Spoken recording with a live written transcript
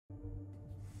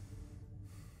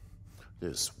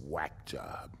This whack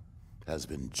job has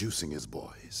been juicing his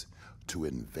boys to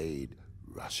invade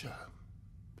Russia.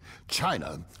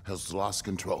 China has lost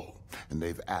control, and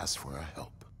they've asked for our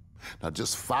help. Now,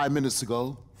 just 5 minutes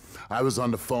ago, I was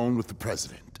on the phone with the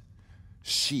president.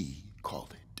 She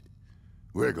called it.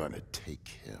 We're gonna take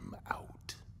him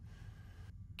out.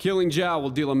 Killing Zhao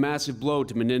will deal a massive blow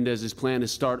to Menendez's plan to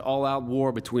start all-out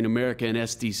war between America and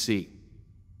SDC.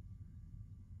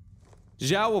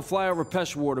 Zhao will fly over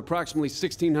Peshawar at approximately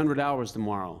 1600 hours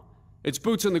tomorrow. It's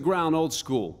boots on the ground, old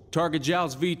school. Target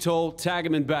Zhao's VTOL, tag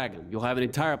him and bag him. You'll have an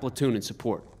entire platoon in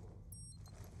support.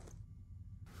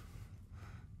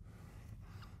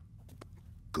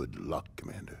 Good luck,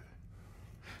 Commander.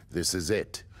 This is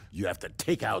it. You have to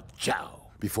take out Zhao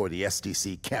before the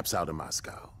SDC camps out in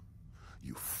Moscow.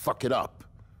 You fuck it up,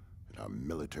 and our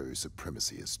military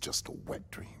supremacy is just a wet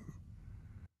dream.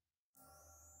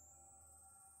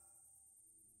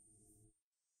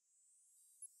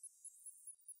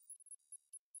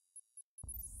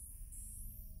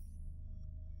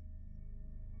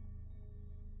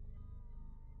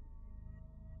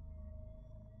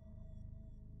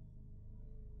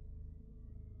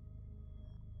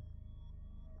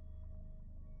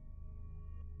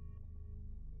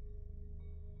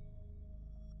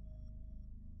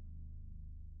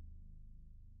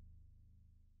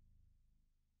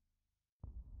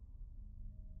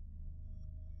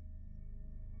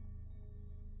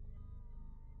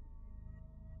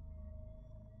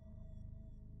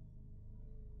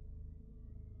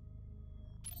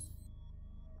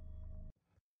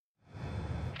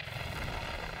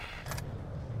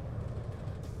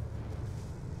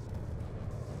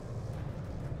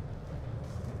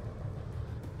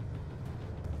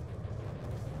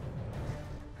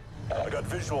 I got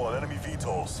visual on enemy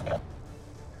VTOLs.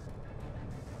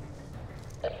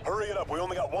 Hurry it up, we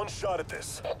only got one shot at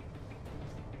this.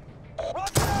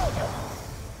 Rock out!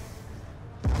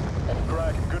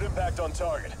 Kraken, good impact on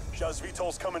target. Zhao's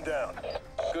VTOL's coming down.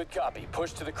 Good copy.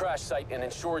 Push to the crash site and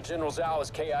ensure General Zhao is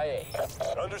KIA.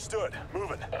 Understood.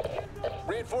 Moving.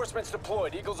 Reinforcements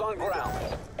deployed. Eagles on ground.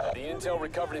 The intel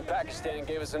recovered in Pakistan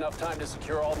gave us enough time to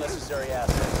secure all necessary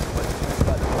assets. Let's do this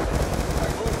by the book.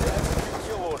 Move to execute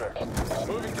kill order.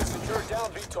 Moving to secure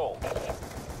down VTOL.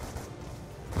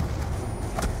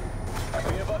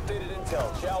 We have updated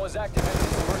intel. Zhao has activated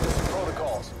his emergency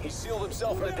protocols. He sealed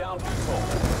himself in a down VTOL.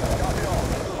 Copy all.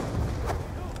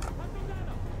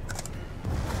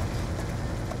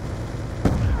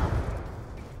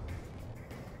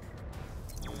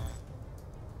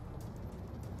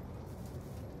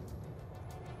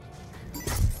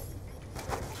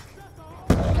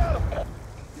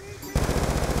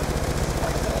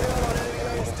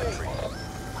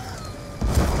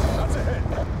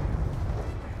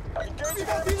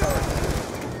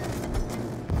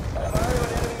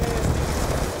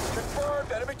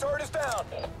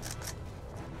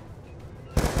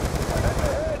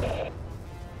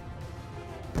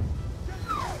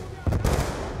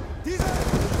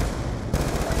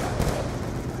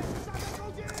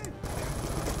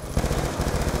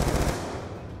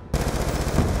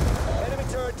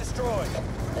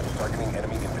 Targeting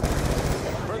enemy infantry.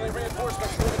 Friendly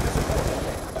reinforcements moving to support.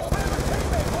 We have a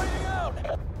teammate bleeding out!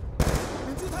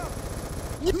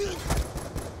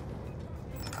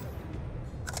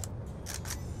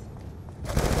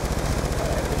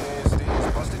 Enemy ASD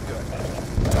is busted good.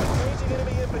 Engaging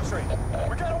enemy infantry.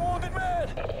 We got a wounded man!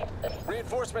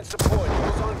 Reinforcements deployed.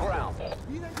 Eagles on ground.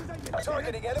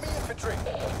 Targeting enemy infantry.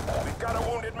 We've got a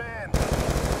wounded man.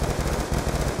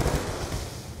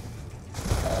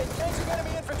 Engaging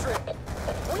enemy infantry!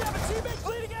 We have a teammate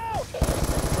bleeding out!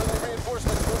 Friendly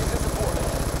reinforcements moving to support.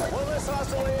 One less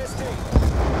hostile ASD.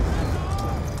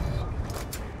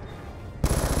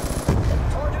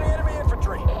 Targeting enemy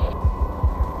infantry.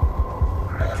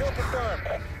 Kill confirmed.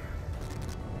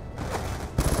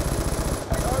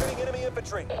 Targeting enemy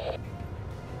infantry.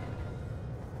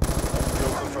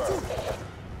 Kill confirmed.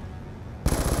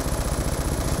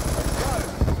 Got it.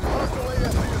 Hostile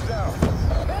ASD is down.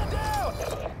 Man down!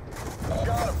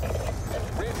 Got him.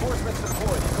 Reinforcements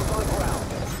deployed. Eagles on ground.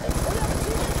 We have a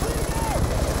teammate bleeding out!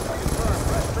 Confirmed.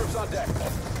 Fresh troops on deck.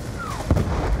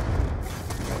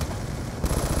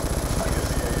 I get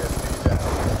the ASD down.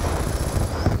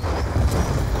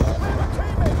 We have a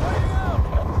teammate bleeding out!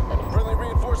 Friendly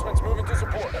reinforcements moving to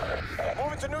support.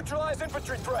 Moving to neutralize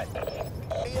infantry threat.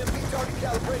 EMP target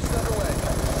calibration underway.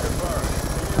 Confirmed.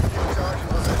 EMP target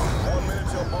position. 1 minute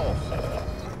till pulse.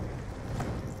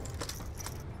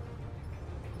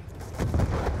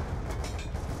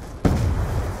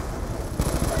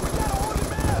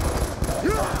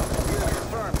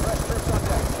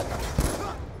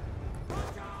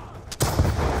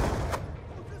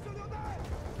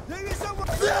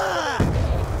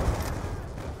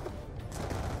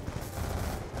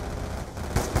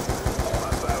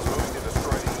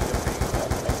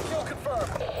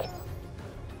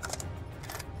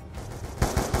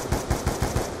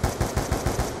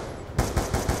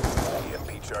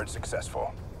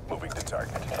 Successful. Moving to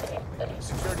target.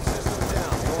 Security system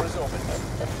down. Door is open.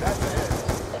 That's a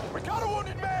hit. We got a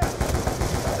wounded man!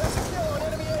 That's a kill on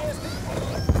enemy ASD.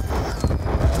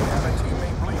 We have a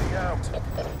teammate bleeding out.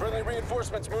 Friendly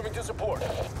reinforcements moving to support.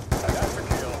 That's a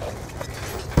kill.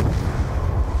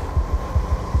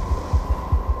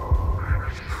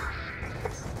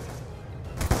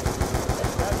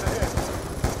 That's a hit.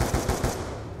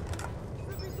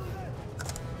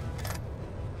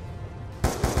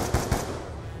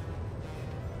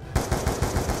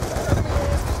 Enemy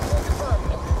ASD kill confirmed.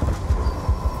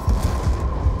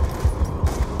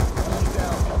 He's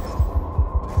down.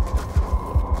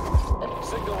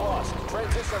 Signal lost.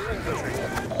 Transition infantry.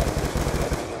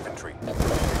 Infantry.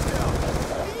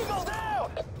 Eagle down!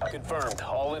 Confirmed.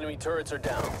 All enemy turrets are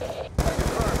down.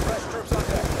 Confirmed. Fresh troops on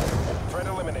deck. Threat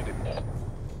eliminated.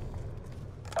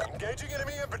 Engaging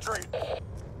enemy infantry.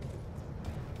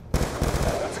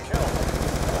 That's a kill.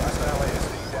 Hostile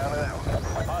ASD down and out.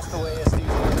 Hostile ASD.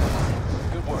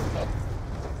 Good work.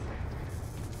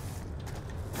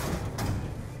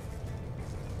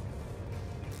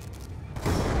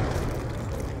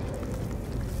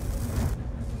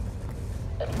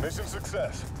 Mission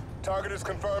success. Target is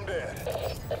confirmed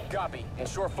dead. Copy.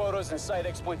 Ensure photos and site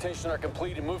exploitation are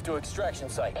complete and move to extraction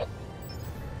site.